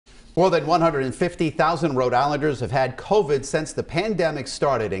More than 150,000 Rhode Islanders have had COVID since the pandemic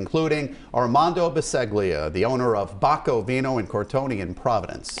started, including Armando Bisceglia, the owner of Bacco Vino in Cortoni in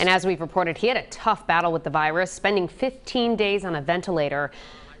Providence. And as we've reported, he had a tough battle with the virus, spending 15 days on a ventilator.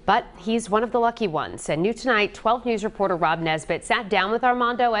 But he's one of the lucky ones. And new tonight, 12 News reporter Rob Nesbitt sat down with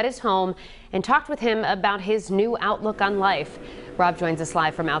Armando at his home and talked with him about his new outlook on life. Rob joins us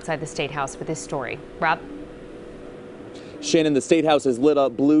live from outside the State House with his story. Rob? Shannon, the State House is lit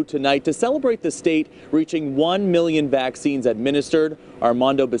up blue tonight to celebrate the state reaching 1 million vaccines administered.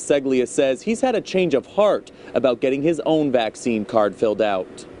 Armando Bisceglia says he's had a change of heart about getting his own vaccine card filled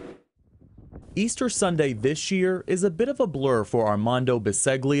out. Easter Sunday this year is a bit of a blur for Armando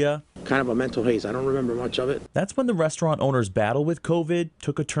Bisceglia. Kind of a mental haze. I don't remember much of it. That's when the restaurant owner's battle with COVID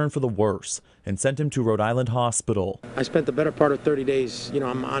took a turn for the worse and sent him to Rhode Island Hospital. I spent the better part of 30 days,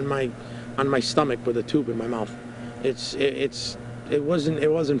 I'm on my stomach with a tube in my mouth. It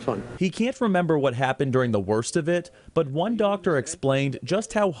wasn't fun. He can't remember what happened during the worst of it, but one doctor explained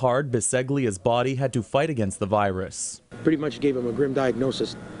just how hard Bisceglia's body had to fight against the virus. Pretty much gave him a grim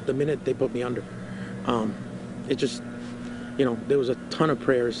diagnosis the minute they put me under. There was a ton of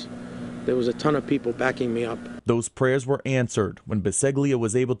prayers. There was a ton of people backing me up. Those prayers were answered when Bisceglia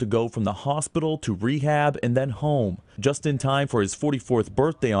was able to go from the hospital to rehab and then home, just in time for his 44th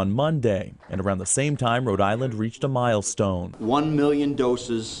birthday on Monday. And around the same time, Rhode Island reached a milestone. 1 million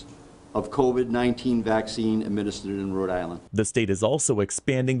doses of COVID-19 vaccine administered in Rhode Island. The state is also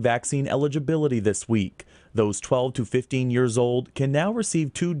expanding vaccine eligibility this week. Those 12 to 15 years old can now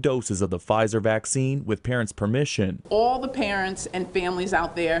receive 2 doses of the Pfizer vaccine with parents' permission. All the parents and families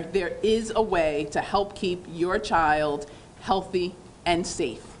out there is a way to help keep your child healthy and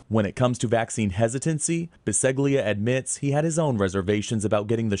safe. When it comes to vaccine hesitancy, Bisceglia admits he had his own reservations about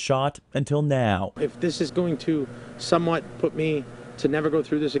getting the shot until now. If this is going to somewhat put me to never go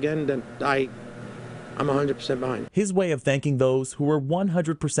through this again, then I'm 100% behind. His way of thanking those who were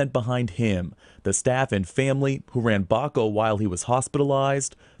 100% behind him, the staff and family who ran Bacco while he was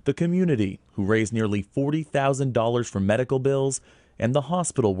hospitalized, the community who raised nearly $40,000 for medical bills, and the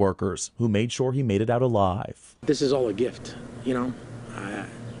hospital workers who made sure he made it out alive. This is all a gift, there's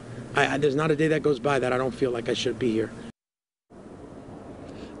not a day that goes by that I don't feel like I should be here.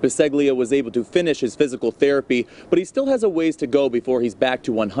 Bisceglia was able to finish his physical therapy, but he still has a ways to go before he's back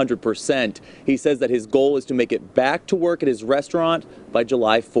to 100%. He says that his goal is to make it back to work at his restaurant by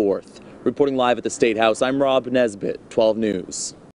July 4th. Reporting live at the State House, I'm Rob Nesbitt, 12 News.